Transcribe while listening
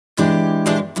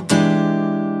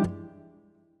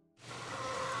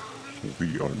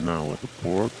we are now at the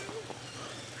port.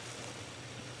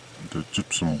 The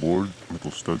gypsum board,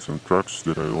 metal studs and tracks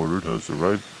that I ordered has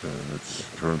arrived, and it's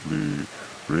currently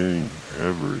raining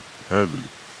heavily.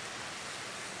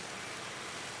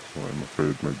 So I'm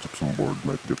afraid my gypsum board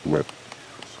might get wet.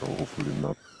 So hopefully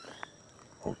not.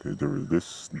 Okay, there is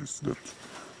this that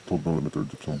 12mm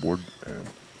gypsum board, and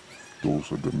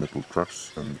those are the metal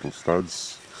tracks and metal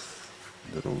studs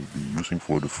that I'll be using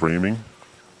for the framing.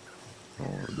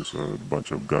 These are a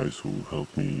bunch of guys who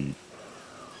helped me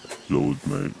load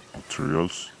my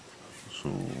materials, so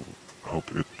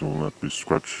hope it will not be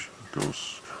scratched,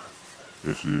 because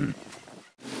if you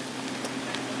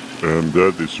and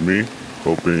that is me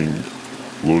helping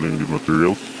loading the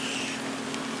materials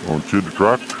onto the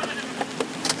truck.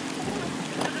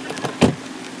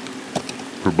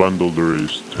 Per bundle there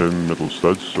is 10 metal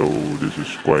studs, so this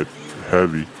is quite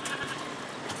heavy.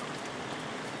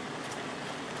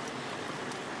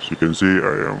 As you can see,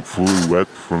 I am fully wet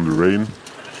from the rain.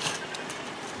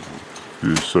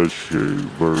 This is such a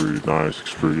very nice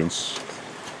experience.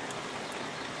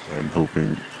 I'm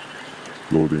helping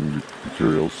loading the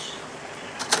materials.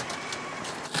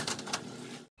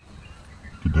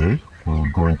 Today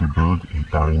we're going to build a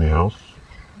tiny house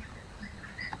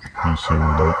using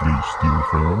light gauge steel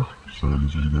framing. So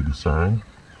this is the design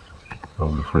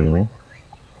of the framing.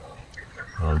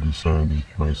 I designed it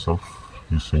myself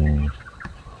using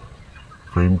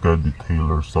Framecad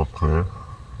detailer software.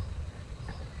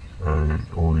 I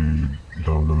only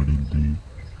downloaded the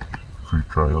free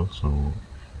trial, so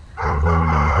I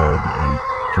only had a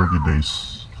 30 days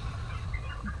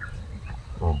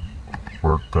of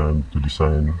work time to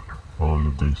design all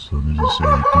of this. So this is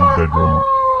a 2-bedroom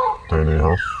tiny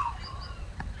house.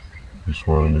 This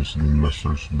one is the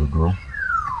master's bedroom,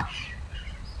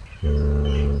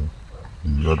 and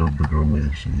the other bedroom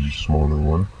is a smaller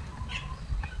one.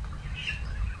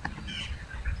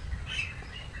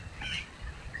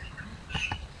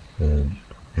 And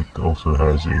it also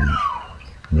has a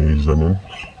mezzanine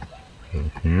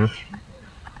right here.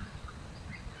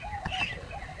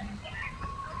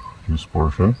 This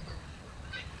portion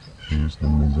is the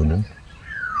mezzanine,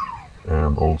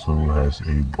 and also has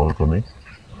a balcony,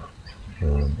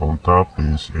 and on top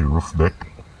is a roof deck.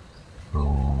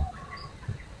 So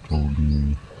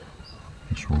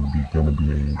this will be gonna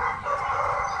be a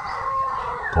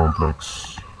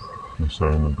complex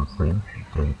design of the frame.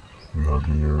 Okay, we have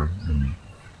here the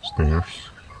stairs,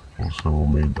 also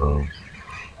made of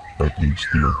light gauge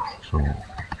steel. So we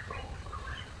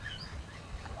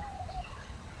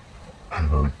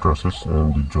have trusses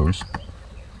and the joist,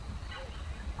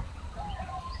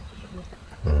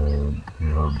 and we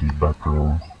have the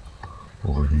bathroom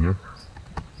over here,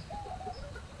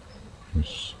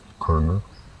 this corner.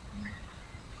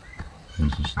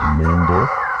 This is the main door.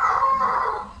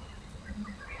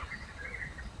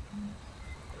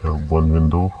 We have one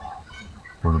window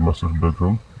for the master's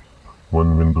bedroom,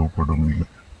 one window for the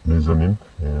mezzanine,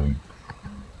 and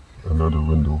another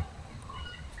window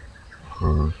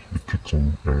for the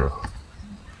kitchen area.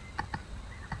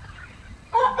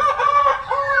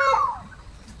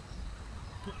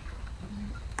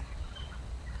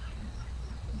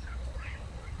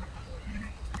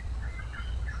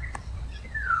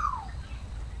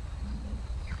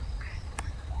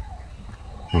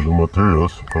 For the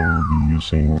materials, I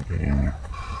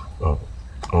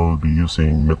will be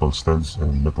using metal studs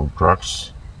and metal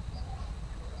tracks.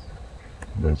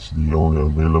 That's the only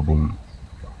available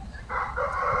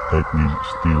tightly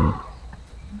steel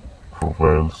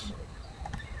profiles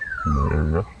in my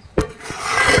area.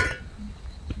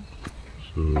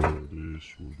 So this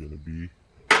will gonna be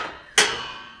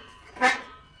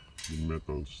the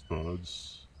metal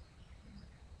studs.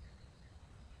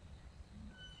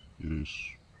 It is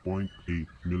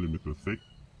 0.8mm thick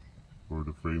for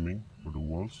the framing, for the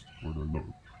walls, for the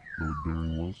load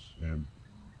bearing walls, and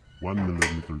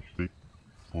 1mm thick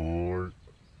for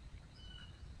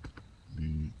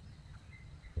the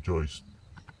joist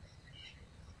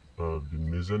of the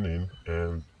mezzanine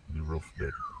and the roof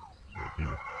deck right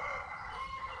here.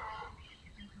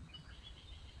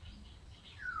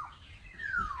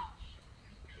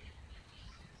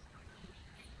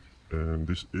 And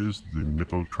this is the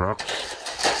metal tracks,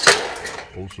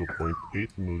 also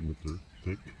 0.8mm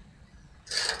thick.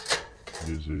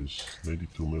 This is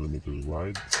 92mm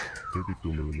wide,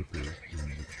 32mm in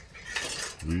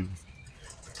width,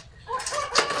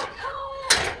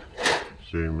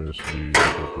 same as the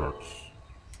metal tracks.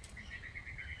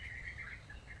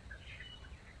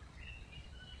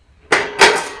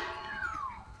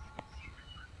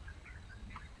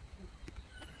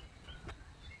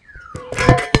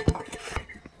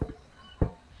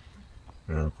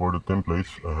 for the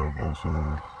templates, I have also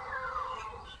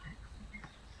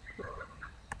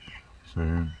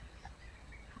saved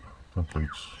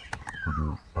templates for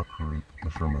the accurate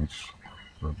measurements.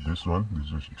 But this one,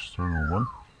 this is external one.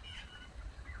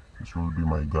 This will be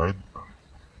my guide.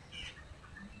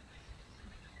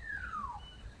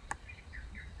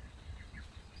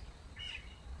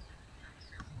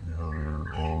 We have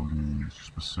here all the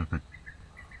specific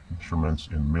measurements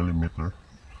in millimeter,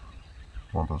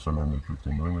 1950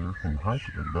 millimeter in height,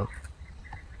 like that.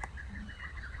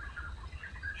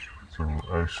 So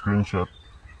I screenshot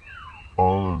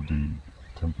all of the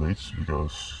templates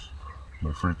because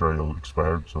my free trial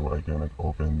expired, so I cannot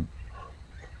open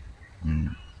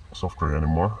the software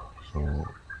anymore. So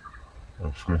I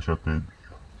screenshotted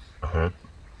ahead,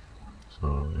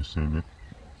 so I saved it.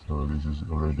 So this is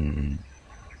already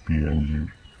a PNG.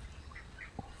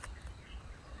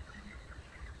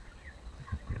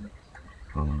 Okay,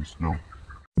 so let's go.